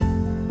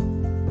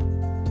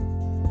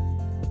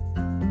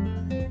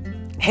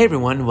Hey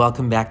everyone,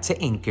 welcome back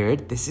to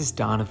Anchored. This is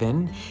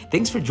Donovan.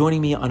 Thanks for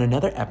joining me on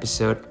another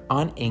episode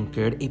on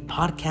Anchored, a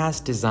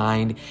podcast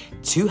designed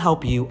to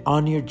help you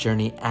on your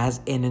journey as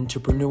an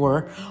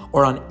entrepreneur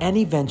or on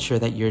any venture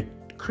that you're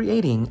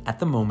creating at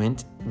the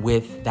moment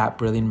with that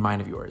brilliant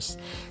mind of yours.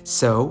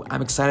 So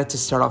I'm excited to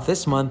start off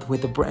this month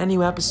with a brand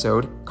new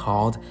episode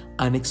called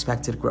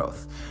Unexpected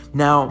Growth.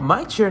 Now,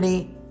 my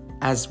journey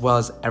as well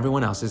as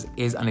everyone else's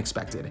is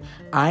unexpected.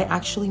 I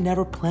actually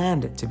never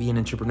planned to be an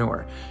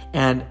entrepreneur,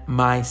 and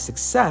my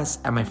success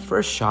at my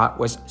first shot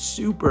was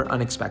super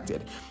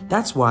unexpected.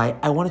 That's why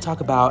I want to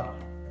talk about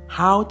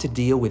how to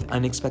deal with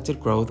unexpected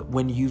growth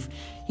when you've,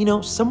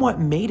 somewhat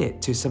made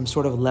it to some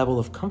sort of level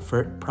of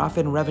comfort,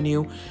 profit, and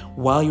revenue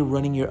while you're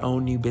running your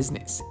own new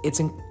business. It's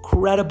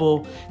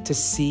incredible to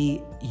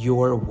see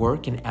your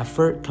work and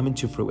effort come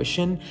into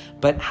fruition,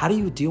 but how do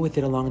you deal with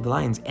it along the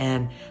lines,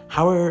 and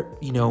how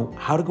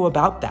to go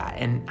about that,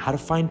 and how to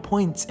find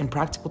points and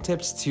practical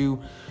tips to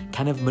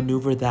kind of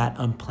maneuver that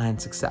unplanned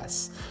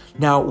success.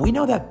 Now, we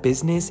know that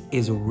business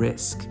is a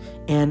risk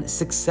and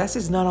success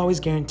is not always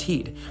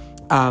guaranteed.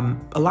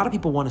 A lot of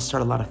people want to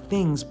start a lot of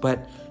things,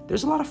 but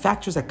there's a lot of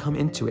factors that come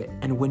into it.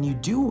 And when you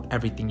do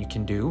everything you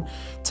can do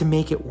to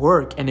make it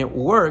work and it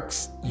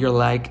works, you're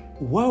like,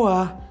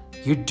 whoa,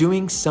 you're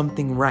doing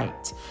something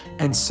right.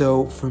 And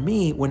so for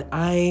me, when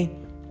a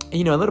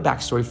little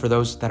backstory for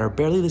those that are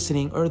barely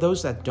listening or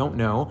those that don't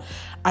know,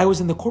 I was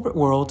in the corporate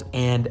world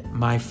and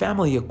my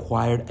family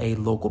acquired a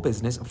local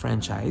business, a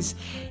franchise,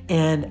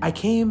 and I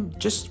came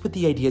just with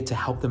the idea to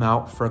help them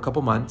out for a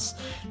couple months.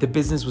 The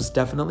business was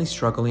definitely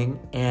struggling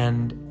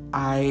and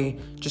I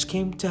just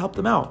came to help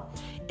them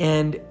out.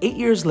 And 9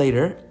 years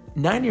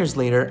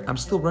later, I'm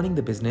still running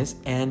the business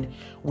and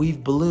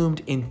we've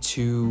ballooned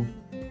into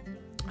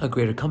a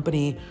greater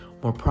company,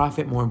 more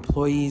profit, more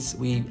employees.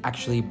 We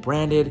actually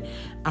branded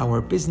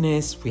our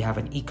business. We have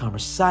an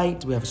e-commerce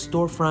site. We have a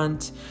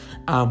storefront.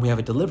 We have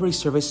a delivery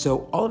service.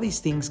 So all of these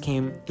things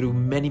came through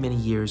many, many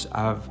years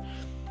of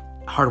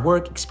hard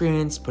work,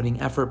 experience, putting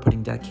effort,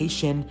 putting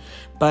dedication.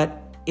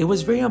 But it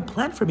was very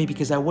unplanned for me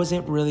because I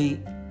wasn't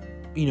really,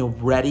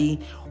 ready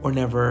or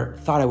never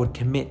thought I would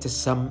commit to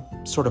some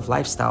sort of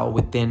lifestyle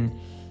within,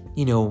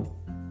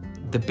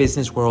 the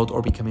business world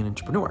or becoming an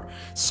entrepreneur.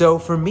 So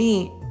for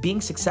me, being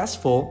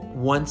successful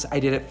once I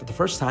did it for the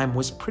first time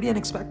was pretty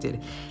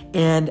unexpected.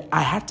 And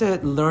I had to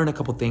learn a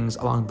couple things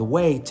along the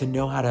way to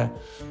know how to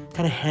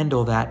kind of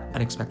handle that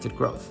unexpected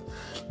growth.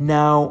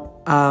 Now,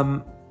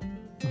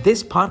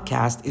 this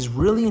podcast is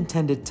really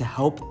intended to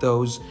help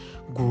those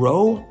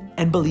grow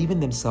and believe in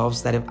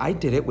themselves that if I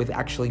did it with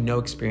actually no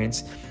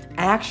experience,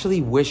 I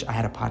actually wish I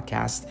had a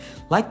podcast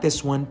like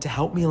this one to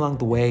help me along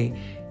the way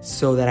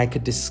so that I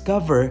could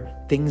discover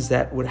things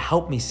that would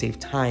help me save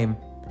time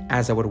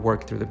as I would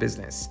work through the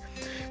business.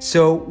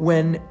 So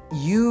when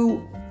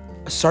you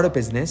start a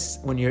business,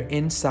 when you're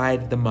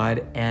inside the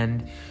mud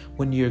and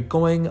when you're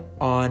going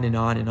on and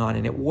on and on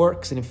and it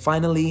works and it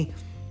finally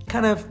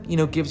kind of,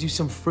 gives you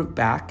some fruit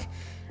back,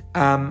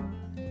 and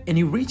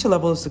you reach a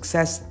level of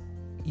success,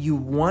 you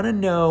want to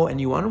know and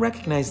you want to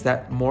recognize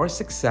that more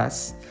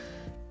success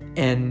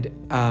and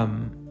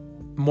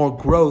more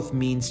growth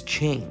means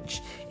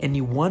change, and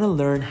you want to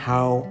learn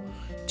how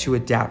to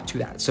adapt to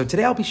that. So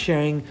today I'll be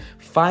sharing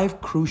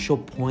 5 crucial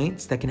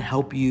points that can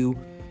help you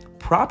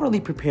properly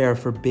prepare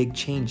for big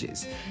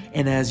changes.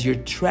 And as you're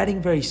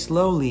treading very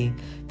slowly,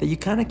 that you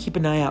kind of keep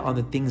an eye out on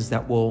the things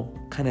that will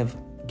kind of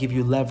give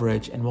you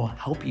leverage and will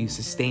help you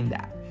sustain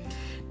that.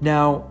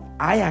 Now,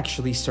 I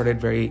actually started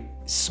very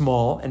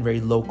small and very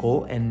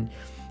local, and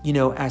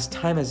as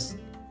time has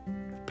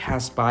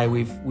passed by,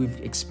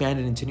 we've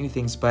expanded into new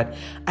things, but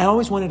I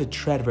always wanted to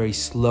tread very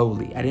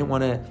slowly. I didn't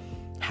want to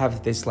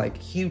have this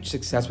huge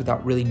success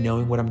without really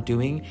knowing what I'm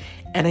doing.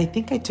 And I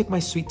think I took my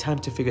sweet time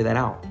to figure that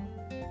out.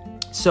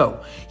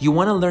 So you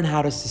want to learn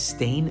how to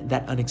sustain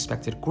that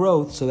unexpected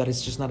growth so that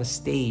it's just not a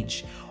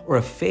stage or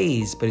a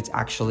phase, but it's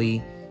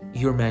actually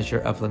your measure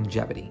of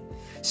longevity.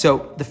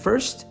 So the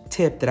first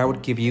tip that I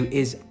would give you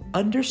is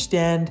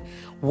understand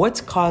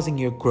what's causing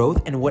your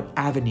growth and what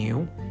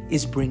avenue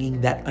is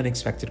bringing that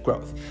unexpected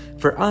growth.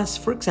 For us,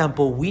 for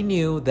example, we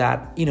knew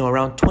that,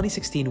 around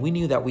 2016, we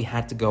knew that we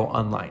had to go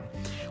online.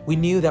 We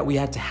knew that we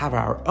had to have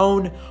our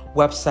own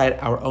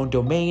website, our own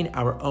domain,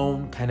 our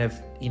own kind of,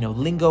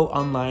 lingo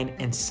online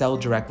and sell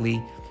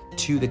directly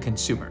to the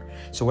consumer.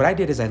 So what I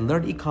did is I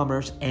learned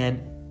e-commerce,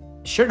 and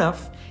sure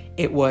enough,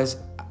 it was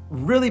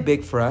really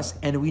big for us.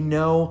 And we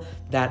know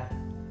that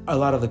a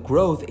lot of the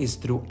growth is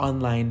through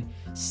online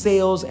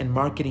sales and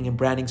marketing and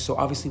branding. So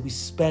obviously we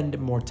spend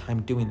more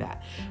time doing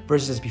that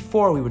versus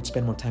before we would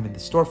spend more time in the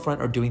storefront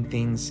or doing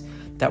things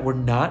that were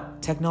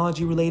not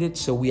technology related.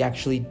 So we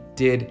actually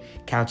did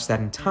catch that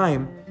in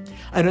time.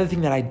 Another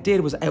thing that I did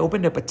was I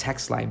opened up a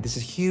text line. This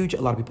is huge.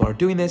 A lot of people are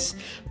doing this,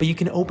 but you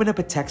can open up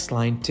a text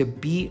line to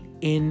be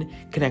in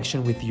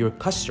connection with your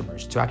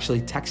customers, to actually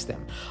text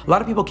them. A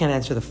lot of people can't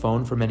answer the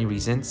phone for many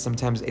reasons.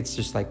 Sometimes it's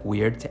just like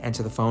weird to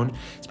answer the phone,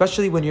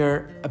 especially when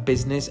you're a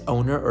business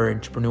owner or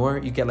entrepreneur.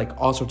 You get like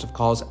all sorts of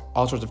calls,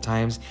 all sorts of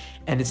times.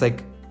 And it's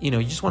like, you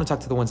just want to talk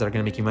to the ones that are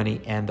going to make you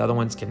money, and the other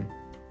ones can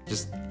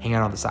just hang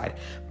out on the side.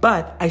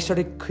 But I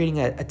started creating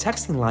a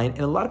texting line, and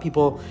a lot of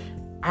people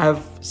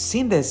have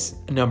seen this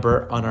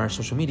number on our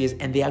social medias,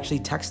 and they actually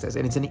text us.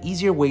 And it's an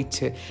easier way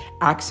to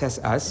access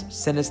us,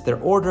 send us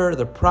their order,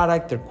 their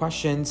product, their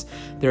questions,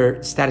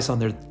 their status on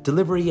their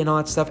delivery and all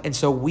that stuff. And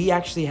so we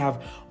actually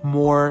have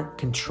more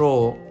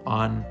control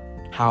on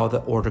how the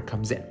order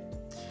comes in.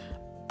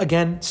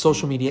 Again,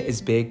 social media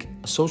is big.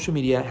 Social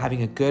media,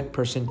 having a good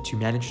person to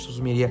manage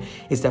social media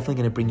is definitely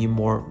going to bring you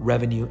more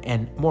revenue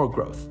and more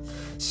growth.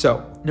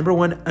 So, number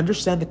one,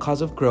 understand the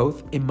cause of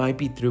growth. It might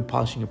be through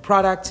polishing your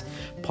product,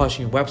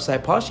 polishing your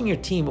website, polishing your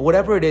team,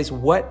 whatever it is.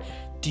 What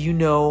do you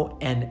know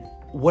and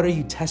what are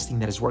you testing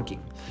that is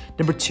working?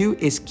 Number two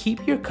is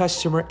keep your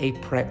customer a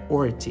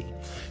priority.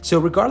 So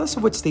regardless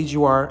of what stage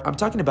you are, I'm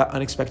talking about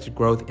unexpected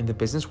growth in the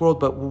business world,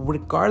 but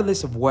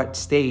regardless of what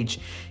stage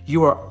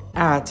you are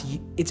at,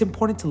 it's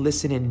important to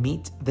listen and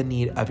meet the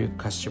need of your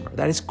customer.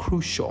 That is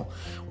crucial.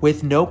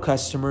 With no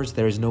customers,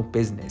 there is no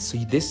business. So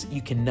this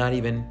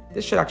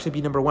should actually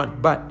be number one.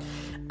 But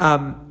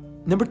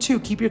number two,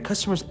 keep your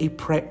customers a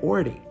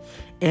priority.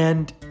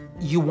 And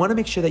you want to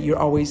make sure that you're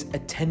always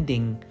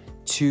attending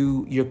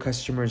to your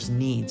customers'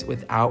 needs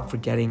without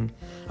forgetting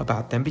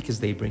about them, because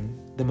they bring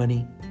the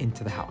money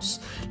into the house.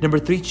 Number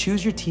three,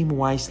 choose your team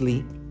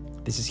wisely.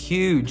 This is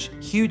huge,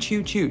 huge,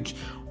 huge, huge.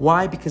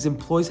 Why? Because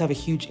employees have a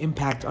huge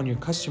impact on your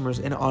customers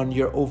and on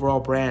your overall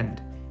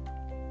brand.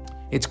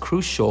 It's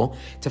crucial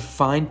to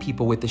find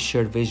people with the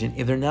shared vision.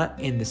 If they're not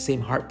in the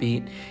same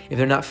heartbeat, if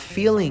they're not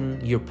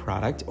feeling your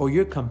product or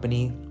your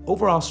company,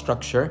 overall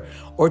structure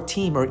or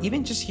team, or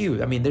even just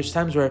you. I mean, there's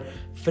times where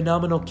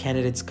phenomenal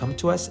candidates come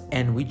to us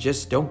and we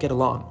just don't get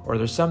along. Or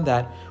there's some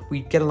that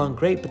we get along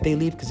great, but they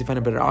leave because they find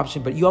a better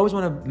option. But you always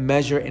want to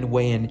measure and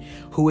weigh in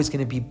who is going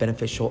to be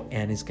beneficial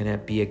and is going to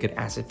be a good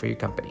asset for your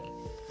company.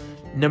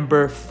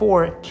 Number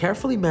four,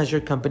 carefully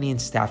measure company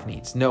and staff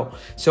needs.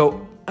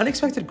 So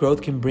unexpected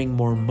growth can bring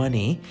more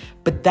money,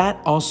 but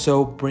that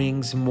also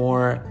brings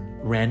more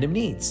random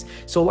needs.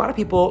 So a lot of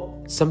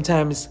people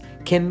sometimes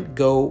can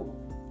go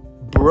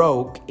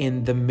broke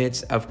in the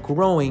midst of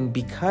growing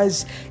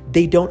because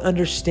they don't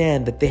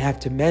understand that they have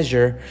to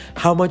measure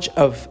how much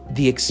of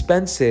the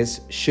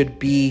expenses should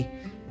be,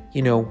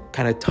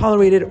 kind of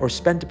tolerated or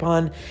spent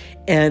upon.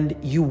 And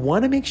you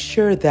want to make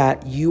sure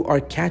that you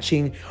are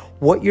catching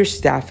what your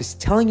staff is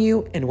telling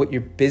you and what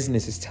your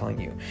business is telling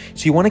you.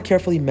 So you want to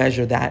carefully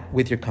measure that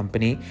with your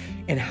company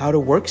and how to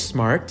work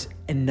smart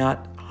and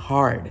not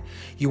hard.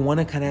 You want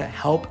to kind of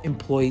help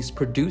employees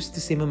produce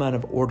the same amount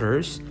of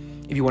orders.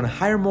 If you want to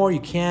hire more, you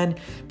can,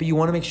 but you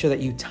want to make sure that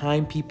you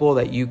time people,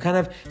 that you kind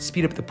of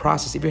speed up the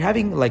process. If you're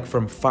having like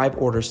from 5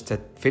 orders to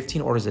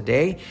 15 orders a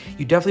day,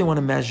 you definitely want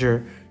to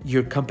measure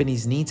your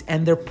company's needs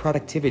and their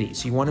productivity.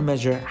 So you want to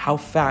measure how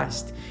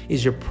fast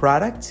is your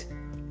product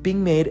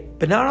being made,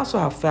 but not also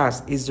how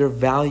fast is there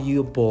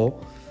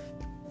valuable,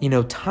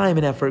 time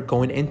and effort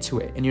going into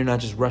it, and you're not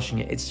just rushing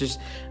it. It's just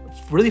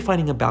really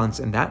finding a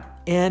balance in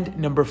that. And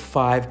number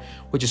 5,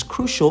 which is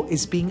crucial,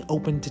 is being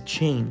open to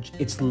change.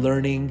 It's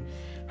learning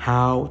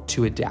how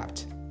to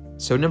adapt.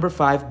 So number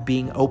 5,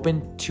 being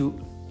open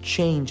to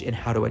change and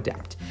how to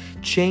adapt.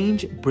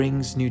 Change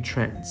brings new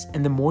trends,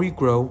 and the more you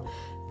grow,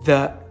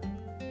 the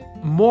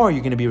more you're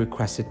going to be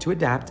requested to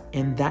adapt,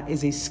 and that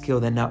is a skill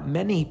that not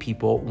many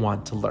people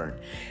want to learn.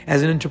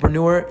 As an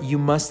entrepreneur, you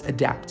must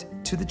adapt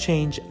to the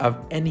change of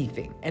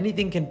anything.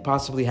 Anything can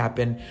possibly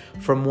happen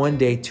from one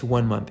day to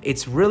 1 month.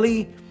 It's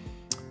really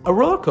a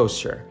roller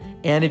coaster.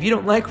 And if you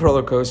don't like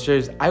roller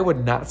coasters, I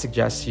would not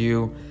suggest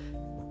you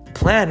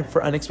plan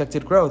for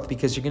unexpected growth,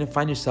 because you're going to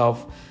find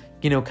yourself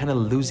kind of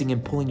losing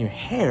and pulling your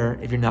hair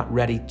if you're not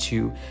ready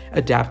to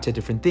adapt to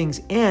different things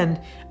and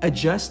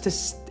adjust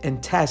to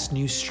and test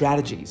new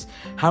strategies.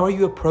 How are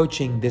you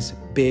approaching this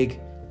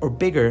big or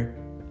bigger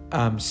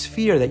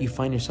sphere that you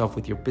find yourself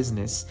with your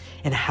business,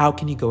 and how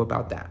can you go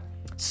about that?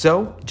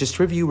 So just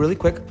to review really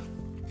quick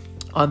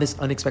on this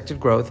unexpected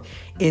growth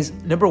is,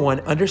 number 1,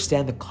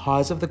 understand the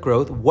cause of the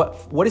growth.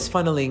 What is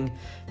funneling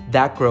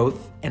that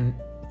growth, and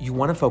you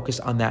want to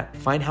focus on that.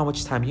 Find how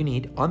much time you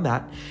need on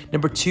that.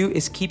 Number 2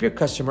 is keep your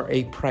customer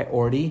a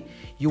priority.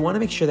 You want to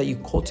make sure that you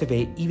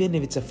cultivate, even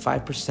if it's a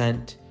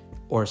 5%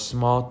 or a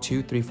small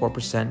 2, 3,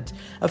 4%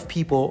 of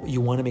people, you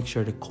want to make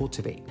sure to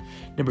cultivate.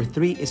 Number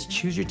 3 is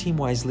choose your team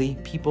wisely.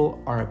 People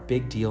are a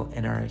big deal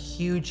and are a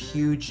huge,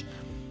 huge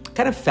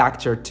kind of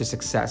factor to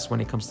success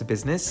when it comes to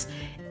business.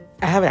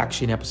 I have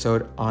actually an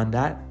episode on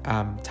that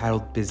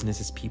titled Business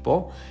is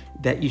People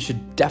that you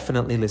should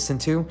definitely listen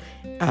to.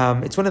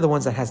 It's one of the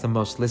ones that has the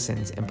most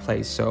listens and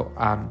plays. So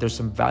there's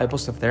some valuable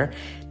stuff there.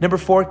 Number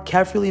 4,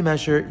 carefully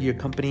measure your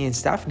company and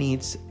staff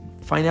needs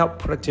Find out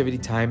productivity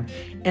time.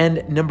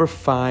 And number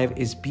 5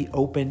 is be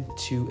open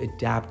to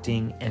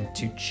adapting and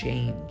to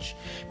change.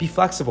 Be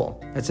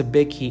flexible. That's a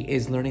big key,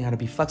 is learning how to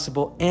be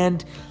flexible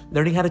and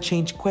learning how to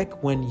change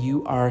quick when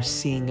you are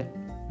seeing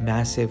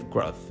massive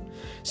growth.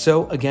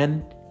 So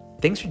again,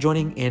 thanks for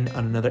joining in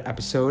on another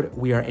episode.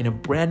 We are in a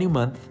brand new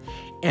month,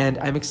 and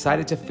I'm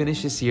excited to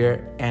finish this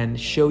year and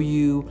show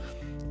you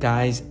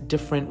guys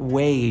different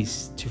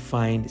ways to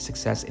find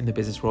success in the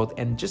business world,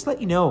 and just let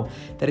you know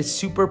that it's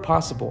super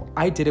possible.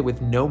 I did it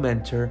with no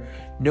mentor,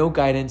 no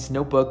guidance,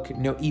 no book,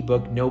 no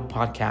ebook, no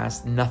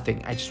podcast,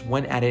 nothing. I just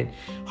went at it,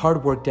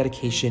 hard work,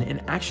 dedication,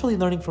 and actually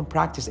learning from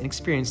practice and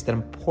experience that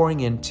I'm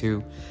pouring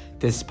into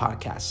this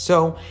podcast.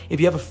 So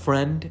if you have a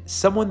friend,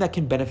 someone that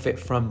can benefit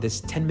from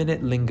this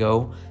 10-minute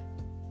lingo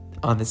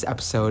on this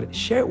episode,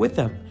 share it with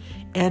them,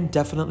 and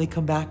definitely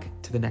come back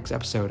to the next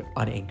episode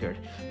on Anchored.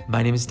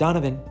 My name is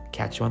Donovan.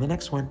 Catch you on the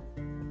next one.